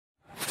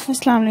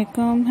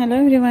Assalamualaikum. Hello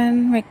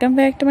everyone. Welcome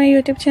back to my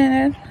YouTube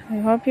channel. I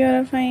hope you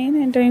are fine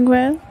and doing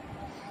well.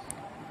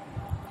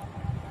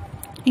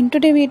 In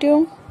today's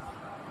video,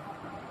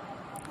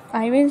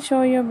 I will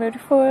show you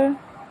beautiful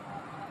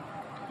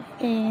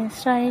and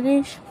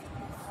stylish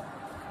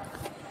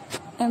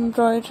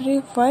embroidery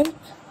work,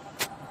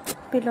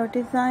 pillow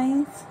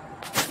designs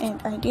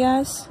and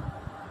ideas,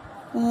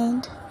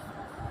 and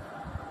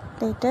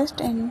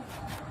latest and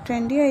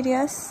trendy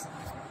ideas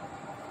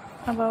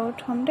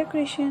about home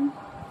decoration.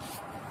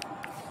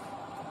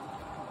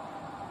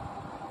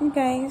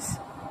 Guys,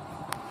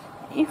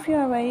 if you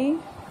are worried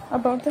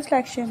about the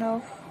selection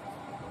of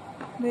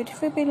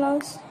beautiful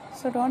pillows,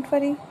 so don't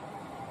worry,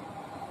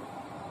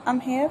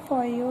 I'm here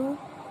for you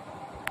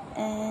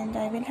and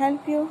I will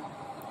help you.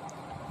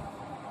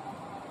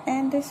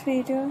 In this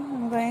video,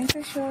 I'm going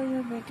to show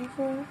you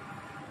beautiful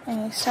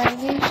and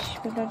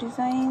stylish pillow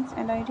designs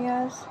and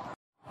ideas.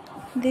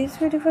 These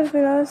beautiful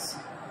pillows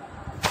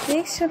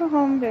makes your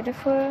home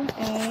beautiful,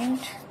 and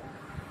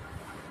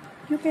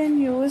you can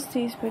use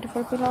these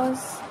beautiful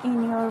pillows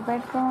in your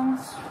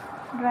bedrooms,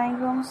 drawing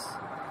rooms.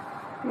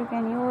 You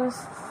can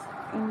use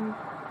in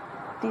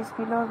this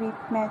pillow with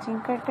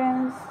matching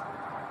curtains,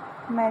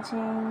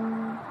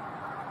 matching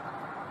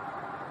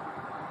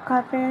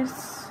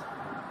carpets,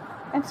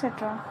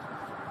 etc.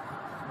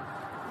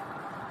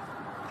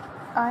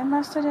 I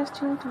must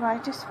suggest you to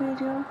watch this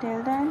video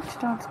till the end.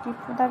 Don't skip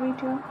the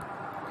video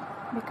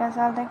because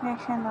all the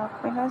collection of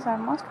pillows are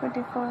most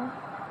beautiful.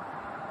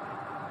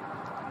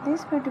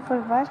 This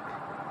beautiful work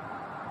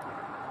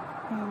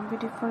and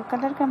beautiful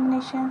color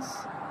combinations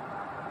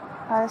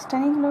are a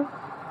stunning look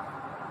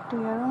to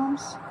your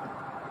rooms.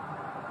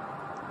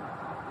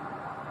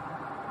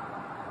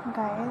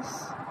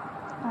 Guys,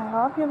 I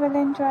hope you will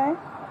enjoy.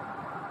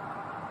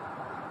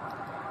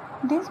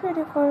 These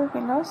beautiful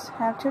pillows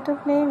help you to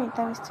play with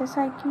the visitor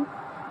psyche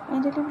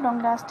and leave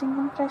long-lasting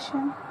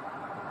impression.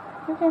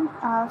 You can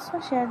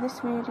also share this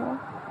video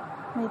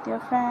with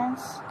your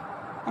friends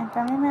and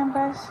family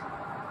members.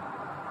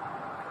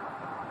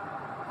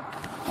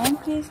 And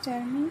please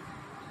tell me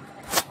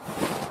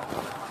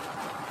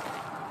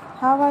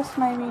how was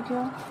my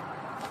video.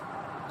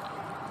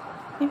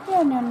 If you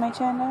are new on my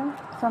channel,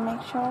 so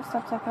make sure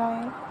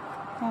subscribe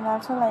and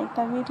also like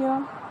the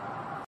video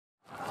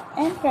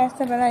and press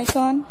the bell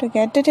icon to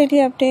get the daily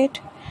update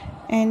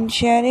and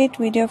share it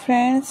with your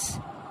friends.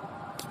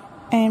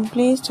 And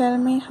please tell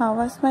me how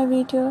was my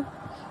video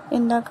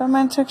in the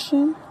comment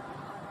section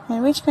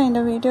and which kind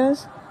of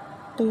videos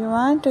do you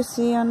want to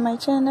see on my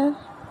channel.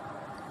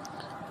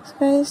 So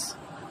guys,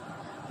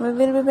 we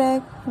will be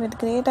back with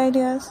great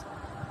ideas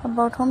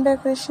about home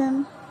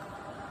decoration.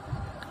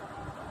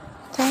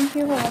 Thank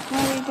you for watching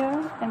my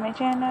video and my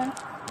channel.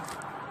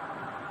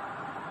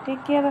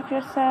 Take care of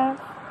yourself.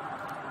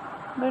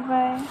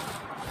 Goodbye.